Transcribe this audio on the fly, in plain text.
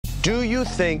Do you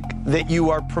think that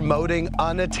you are promoting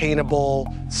unattainable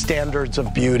standards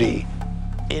of beauty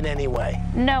in any way?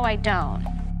 No, I don't.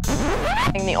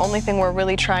 The only thing we're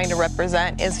really trying to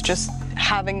represent is just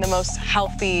having the most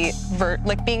healthy,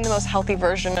 being the most healthy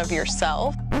version of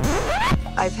yourself.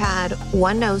 I've had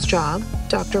one nose job,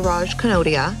 Dr. Raj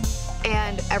Kanodia,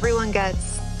 and everyone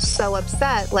gets so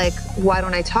upset, like, why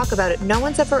don't I talk about it? No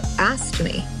one's ever asked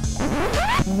me.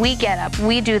 We get up,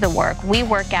 we do the work, we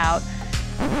work out.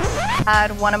 I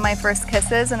had one of my first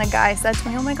kisses and a guy said to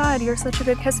me, "Oh my God, you're such a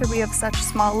good kisser, we have such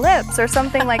small lips," or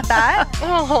something like that.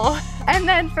 Oh. And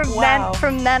then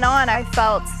from then on, I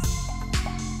felt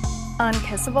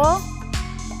unkissable.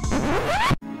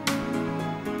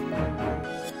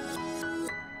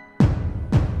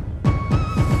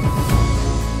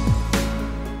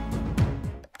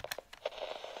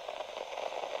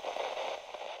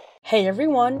 Hey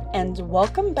everyone, and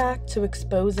welcome back to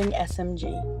Exposing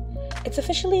SMG. It's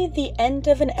officially the end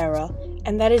of an era,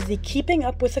 and that is the Keeping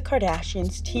Up with the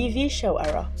Kardashians TV show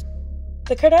era.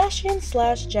 The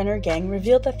Kardashian/Jenner gang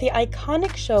revealed that the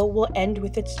iconic show will end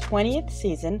with its 20th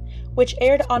season, which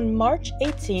aired on March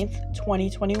 18th,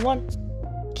 2021.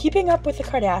 Keeping Up with the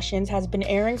Kardashians has been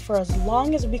airing for as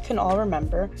long as we can all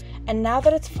remember, and now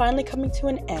that it's finally coming to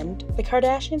an end, the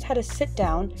Kardashians had to sit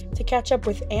down to catch up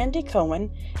with Andy Cohen,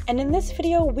 and in this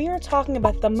video we are talking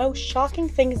about the most shocking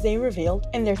things they revealed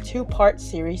in their two-part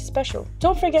series special.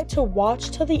 Don't forget to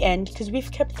watch till the end because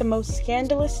we've kept the most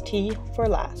scandalous tea for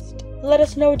last. Let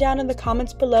us know down in the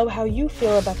comments below how you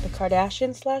feel about the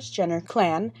Kardashian/Jenner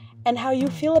clan, and how you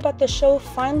feel about the show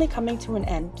finally coming to an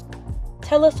end.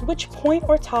 Tell us which point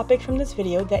or topic from this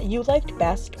video that you liked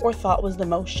best or thought was the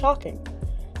most shocking.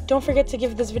 Don't forget to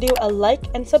give this video a like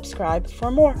and subscribe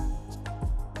for more.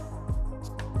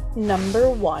 Number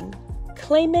 1.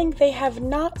 Claiming they have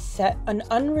not set an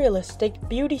unrealistic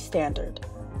beauty standard.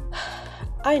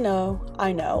 I know,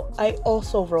 I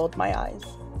also rolled my eyes.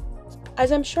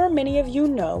 As I'm sure many of you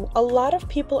know, a lot of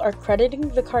people are crediting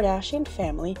the Kardashian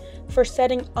family for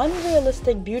setting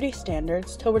unrealistic beauty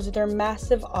standards towards their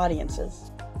massive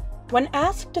audiences. When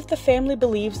asked if the family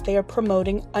believes they are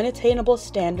promoting unattainable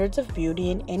standards of beauty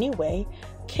in any way,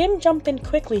 Kim jumped in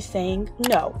quickly saying,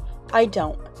 "No, I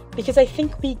don't, because I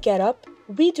think we get up,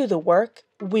 we do the work,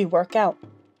 we work out."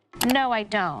 No, I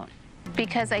don't.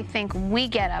 Because I think we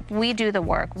get up, we do the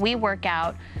work, we work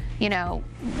out,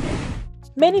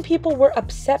 Many people were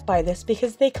upset by this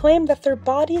because they claimed that their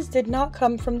bodies did not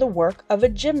come from the work of a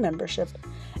gym membership,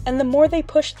 and the more they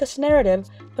push this narrative,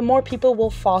 the more people will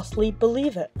falsely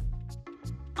believe it.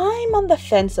 I'm on the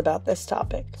fence about this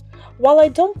topic. While I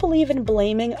don't believe in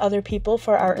blaming other people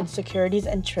for our insecurities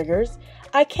and triggers,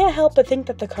 I can't help but think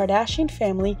that the Kardashian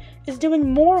family is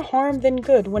doing more harm than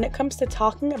good when it comes to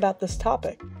talking about this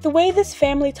topic. The way this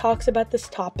family talks about this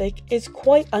topic is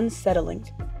quite unsettling.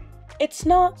 It's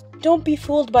not, "Don't be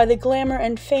fooled by the glamour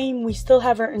and fame, we still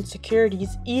have our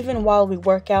insecurities even while we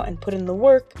work out and put in the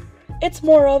work." It's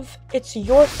more of, "It's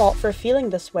your fault for feeling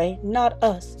this way, not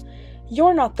us.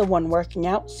 You're not the one working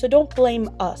out, so don't blame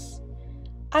us."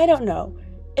 I don't know.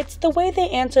 It's the way they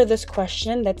answer this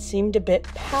question that seemed a bit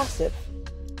passive.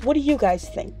 What do you guys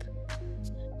think?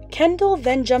 Kendall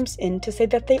then jumps in to say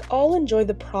that they all enjoy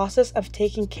the process of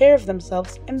taking care of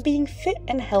themselves and being fit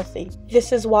and healthy.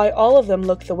 This is why all of them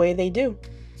look the way they do.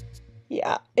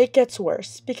 Yeah, it gets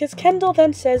worse, because Kendall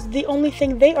then says the only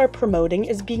thing they are promoting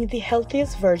is being the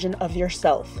healthiest version of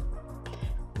yourself.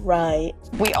 Right.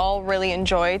 We all really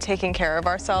enjoy taking care of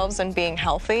ourselves and being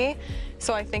healthy.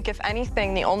 So I think if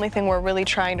anything, the only thing we're really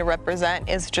trying to represent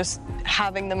is just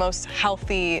having the most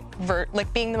healthy,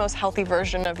 being the most healthy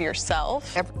version of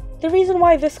yourself. The reason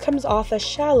why this comes off as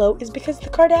shallow is because the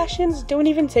Kardashians don't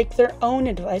even take their own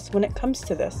advice when it comes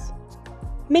to this.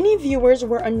 Many viewers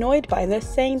were annoyed by this,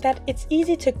 saying that it's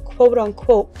easy to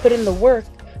quote-unquote put in the work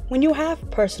when you have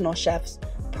personal chefs,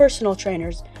 personal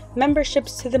trainers,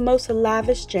 memberships to the most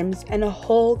lavish gyms, and a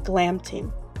whole glam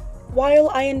team. While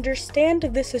I understand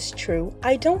this is true,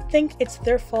 I don't think it's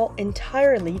their fault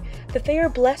entirely that they are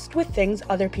blessed with things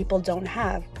other people don't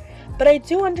have, but I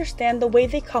do understand the way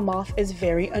they come off is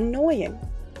very annoying.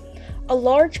 A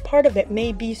large part of it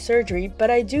may be surgery,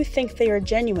 but I do think they are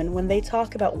genuine when they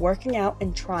talk about working out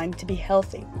and trying to be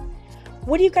healthy.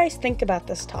 What do you guys think about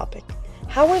this topic?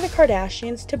 How are the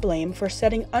Kardashians to blame for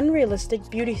setting unrealistic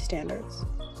beauty standards?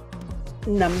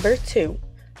 Number 2.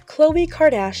 Khloe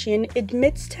Kardashian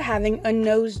admits to having a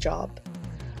nose job.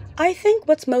 I think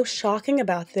what's most shocking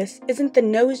about this isn't the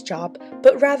nose job,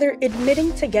 but rather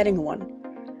admitting to getting one.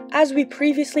 As we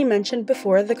previously mentioned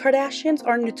before, the Kardashians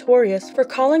are notorious for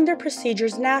calling their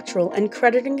procedures natural and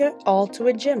crediting it all to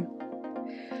a gym.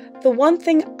 The one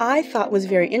thing I thought was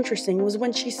very interesting was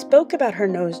when she spoke about her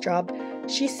nose job,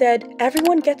 she said,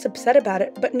 "Everyone gets upset about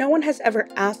it, but no one has ever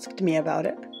asked me about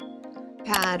it."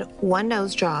 Had one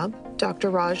nose job,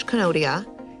 Dr. Raj Kanodia,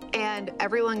 and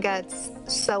everyone gets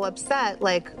so upset,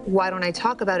 like, why don't I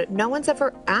talk about it? No one's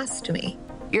ever asked me.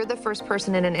 You're the first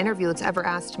person in an interview that's ever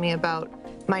asked me about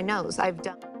my nose.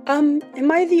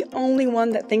 Am I the only one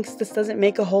that thinks this doesn't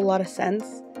make a whole lot of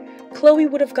sense? Khloe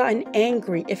would have gotten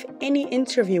angry if any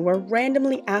interviewer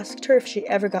randomly asked her if she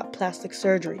ever got plastic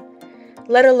surgery,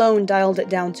 let alone dialed it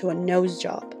down to a nose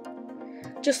job.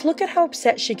 Just look at how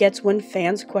upset she gets when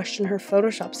fans question her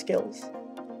Photoshop skills.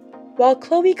 While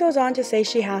Khloe goes on to say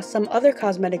she has some other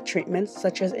cosmetic treatments,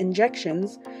 such as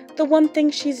injections, the one thing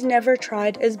she's never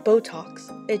tried is Botox.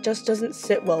 It just doesn't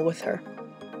sit well with her.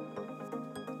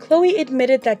 Khloe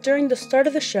admitted that during the start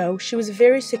of the show, she was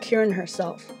very secure in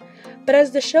herself. But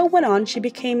as the show went on, she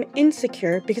became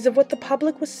insecure because of what the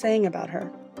public was saying about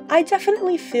her. I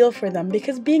definitely feel for them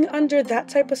because being under that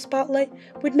type of spotlight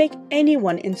would make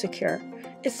anyone insecure,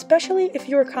 especially if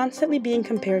you are constantly being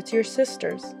compared to your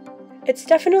sisters. It's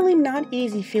definitely not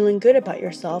easy feeling good about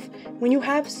yourself when you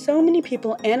have so many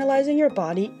people analyzing your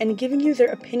body and giving you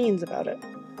their opinions about it.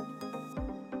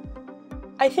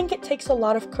 I think it takes a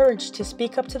lot of courage to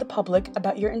speak up to the public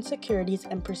about your insecurities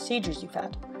and procedures you've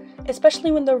had,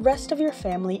 especially when the rest of your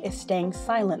family is staying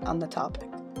silent on the topic.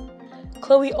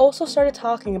 Khloe also started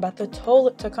talking about the toll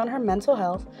it took on her mental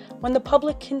health when the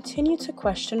public continued to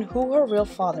question who her real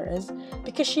father is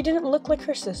because she didn't look like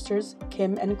her sisters,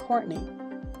 Kim and Kourtney.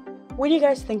 What do you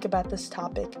guys think about this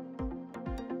topic?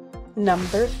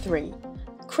 Number 3.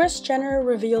 Kris Jenner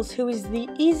reveals who is the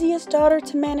easiest daughter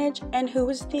to manage and who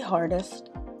is the hardest.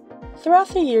 Throughout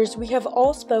the years, we have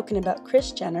all spoken about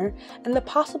Kris Jenner and the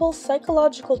possible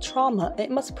psychological trauma it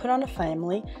must put on a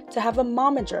family to have a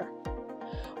momager.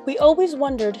 We always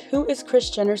wondered who is Kris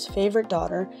Jenner's favorite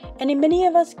daughter, and many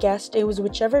of us guessed it was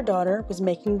whichever daughter was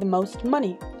making the most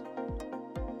money.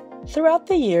 Throughout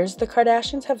the years, the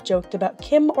Kardashians have joked about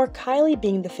Kim or Kylie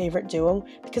being the favorite duo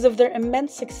because of their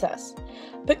immense success,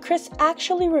 but Kris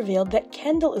actually revealed that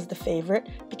Kendall is the favorite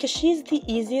because she's the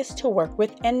easiest to work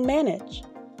with and manage.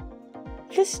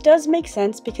 This does make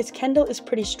sense because Kendall is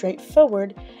pretty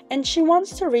straightforward and she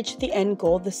wants to reach the end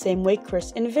goal the same way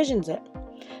Kris envisions it.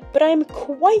 But I am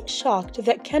quite shocked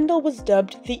that Kendall was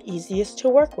dubbed the easiest to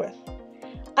work with.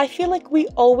 I feel like we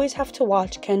always have to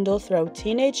watch Kendall throw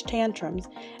teenage tantrums,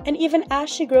 and even as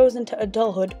she grows into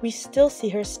adulthood, we still see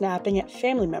her snapping at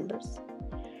family members.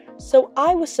 So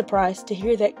I was surprised to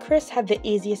hear that Kris had the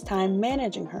easiest time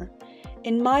managing her.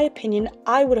 In my opinion,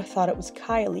 I would have thought it was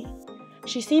Kylie.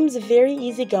 She seems very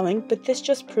easygoing, but this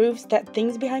just proves that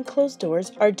things behind closed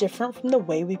doors are different from the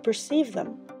way we perceive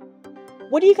them.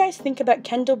 What do you guys think about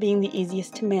Kendall being the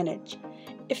easiest to manage?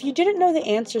 If you didn't know the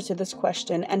answer to this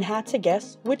question and had to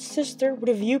guess, which sister would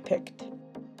have you picked?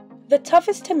 The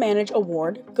toughest to manage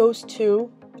award goes to,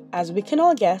 as we can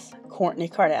all guess, Kourtney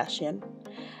Kardashian.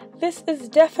 This is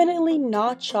definitely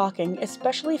not shocking,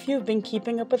 especially if you've been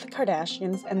keeping up with the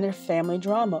Kardashians and their family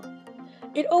drama.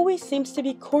 It always seems to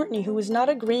be Kourtney who is not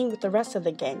agreeing with the rest of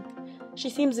the gang. She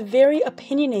seems very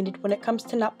opinionated when it comes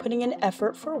to not putting in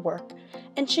effort for work,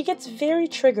 and she gets very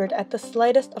triggered at the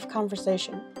slightest of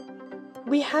conversation.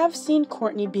 We have seen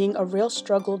Kourtney being a real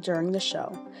struggle during the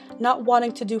show, not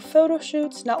wanting to do photo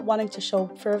shoots, not wanting to show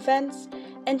up for events,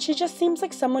 and she just seems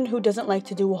like someone who doesn't like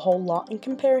to do a whole lot in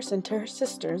comparison to her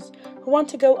sisters who want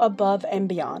to go above and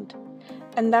beyond.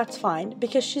 And that's fine,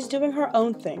 because she's doing her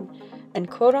own thing, and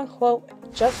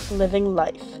quote-unquote, just living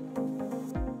life.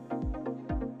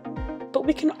 But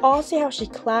we can all see how she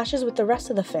clashes with the rest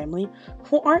of the family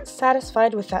who aren't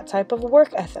satisfied with that type of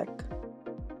work ethic.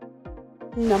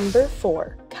 Number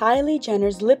 4. Kylie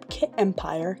Jenner's lip kit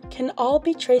empire can all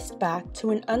be traced back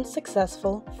to an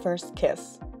unsuccessful first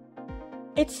kiss.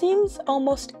 It seems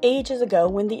almost ages ago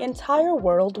when the entire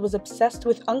world was obsessed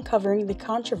with uncovering the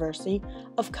controversy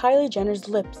of Kylie Jenner's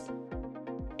lips.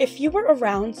 If you were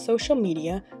around social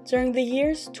media during the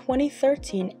years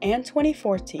 2013 and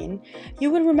 2014, you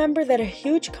would remember that a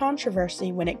huge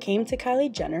controversy when it came to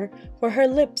Kylie Jenner were her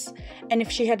lips, and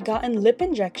if she had gotten lip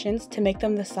injections to make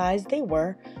them the size they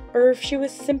were, or if she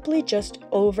was simply just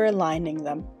overlining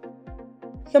them.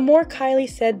 The more Kylie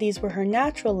said these were her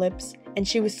natural lips, and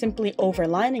she was simply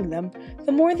overlining them,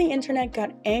 the more the internet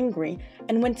got angry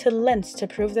and went to lengths to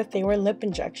prove that they were lip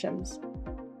injections.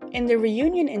 In the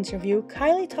reunion interview,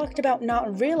 Kylie talked about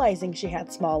not realizing she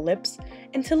had small lips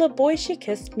until a boy she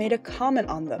kissed made a comment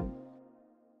on them.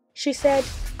 She said,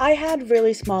 "I had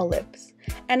really small lips,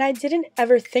 and I didn't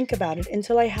ever think about it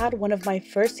until I had one of my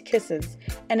first kisses,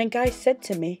 and a guy said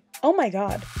to me, 'Oh my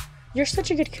God, "You're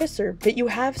such a good kisser, but you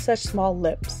have such small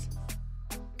lips."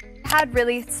 I had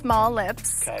really small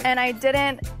lips, and I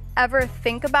didn't ever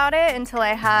think about it until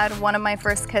I had one of my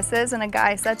first kisses and a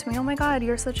guy said to me, "Oh my God,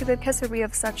 you're such a good kisser, we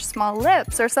have such small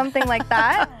lips," or something like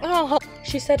that.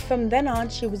 She said from then on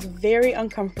she was very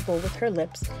uncomfortable with her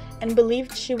lips and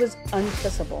believed she was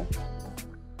unkissable.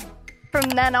 From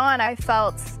then on, I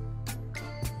felt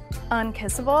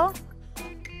unkissable.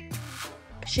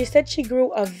 She said she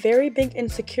grew a very big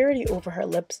insecurity over her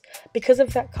lips because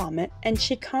of that comment, and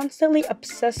she constantly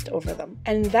obsessed over them.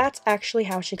 And that's actually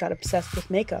how she got obsessed with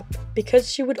makeup, because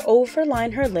she would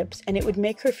overline her lips and it would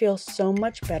make her feel so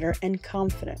much better and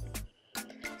confident.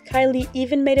 Kylie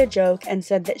even made a joke and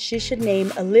said that she should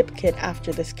name a lip kit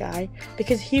after this guy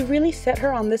because he really set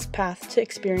her on this path to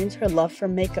experience her love for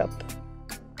makeup.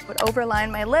 Would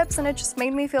overline my lips and it just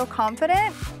made me feel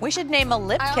confident. We should name a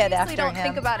lip kit after him. I don't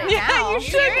think about it now. You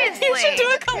should do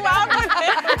a collab with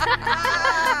him.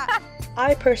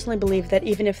 I personally believe that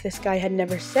even if this guy had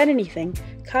never said anything,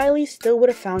 Kylie still would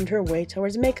have found her way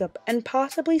towards makeup and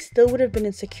possibly still would have been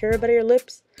insecure about her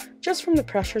lips just from the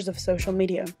pressures of social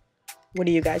media. What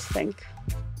do you guys think?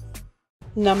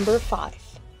 Number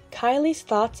 5. Kylie's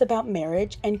thoughts about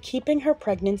marriage and keeping her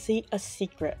pregnancy a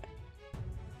secret.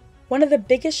 One of the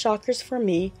biggest shockers for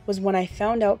me was when I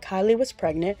found out Kylie was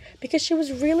pregnant because she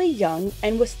was really young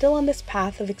and was still on this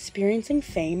path of experiencing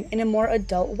fame in a more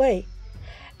adult way.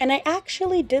 And I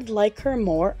actually did like her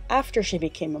more after she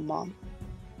became a mom.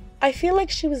 I feel like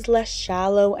she was less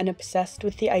shallow and obsessed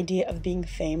with the idea of being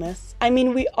famous. I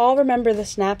mean, we all remember the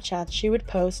Snapchats she would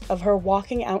post of her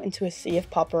walking out into a sea of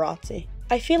paparazzi.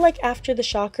 I feel like after the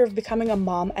shocker of becoming a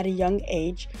mom at a young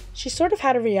age, she sort of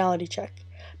had a reality check.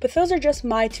 But those are just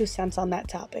my 2 cents on that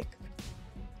topic.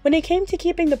 When it came to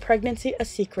keeping the pregnancy a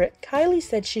secret, Kylie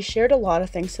said she shared a lot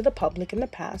of things to the public in the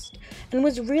past and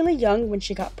was really young when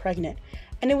she got pregnant,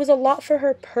 and it was a lot for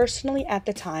her personally at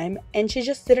the time, and she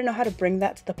just didn't know how to bring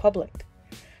that to the public.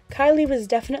 Kylie was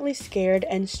definitely scared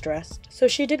and stressed, so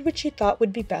she did what she thought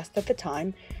would be best at the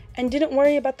time and didn't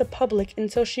worry about the public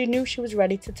until she knew she was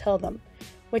ready to tell them,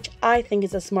 which I think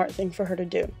is a smart thing for her to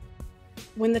do.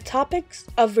 When the topics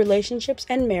of relationships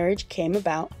and marriage came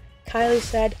about, Kylie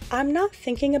said, "I'm not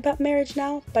thinking about marriage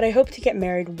now, but I hope to get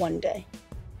married one day."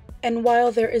 And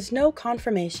while there is no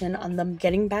confirmation on them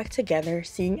getting back together,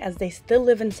 seeing as they still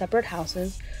live in separate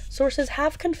houses, sources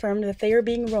have confirmed that they are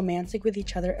being romantic with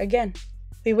each other again.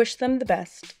 We wish them the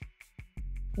best.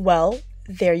 Well,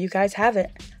 there you guys have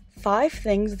it. 5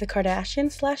 things the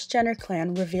Kardashian/Jenner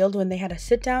clan revealed when they had a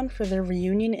sit-down for their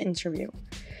reunion interview.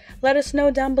 Let us know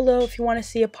down below if you want to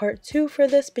see a part 2 for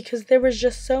this because there was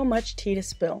just so much tea to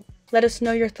spill. Let us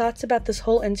know your thoughts about this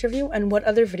whole interview and what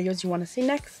other videos you want to see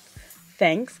next.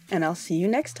 Thanks, and I'll see you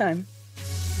next time.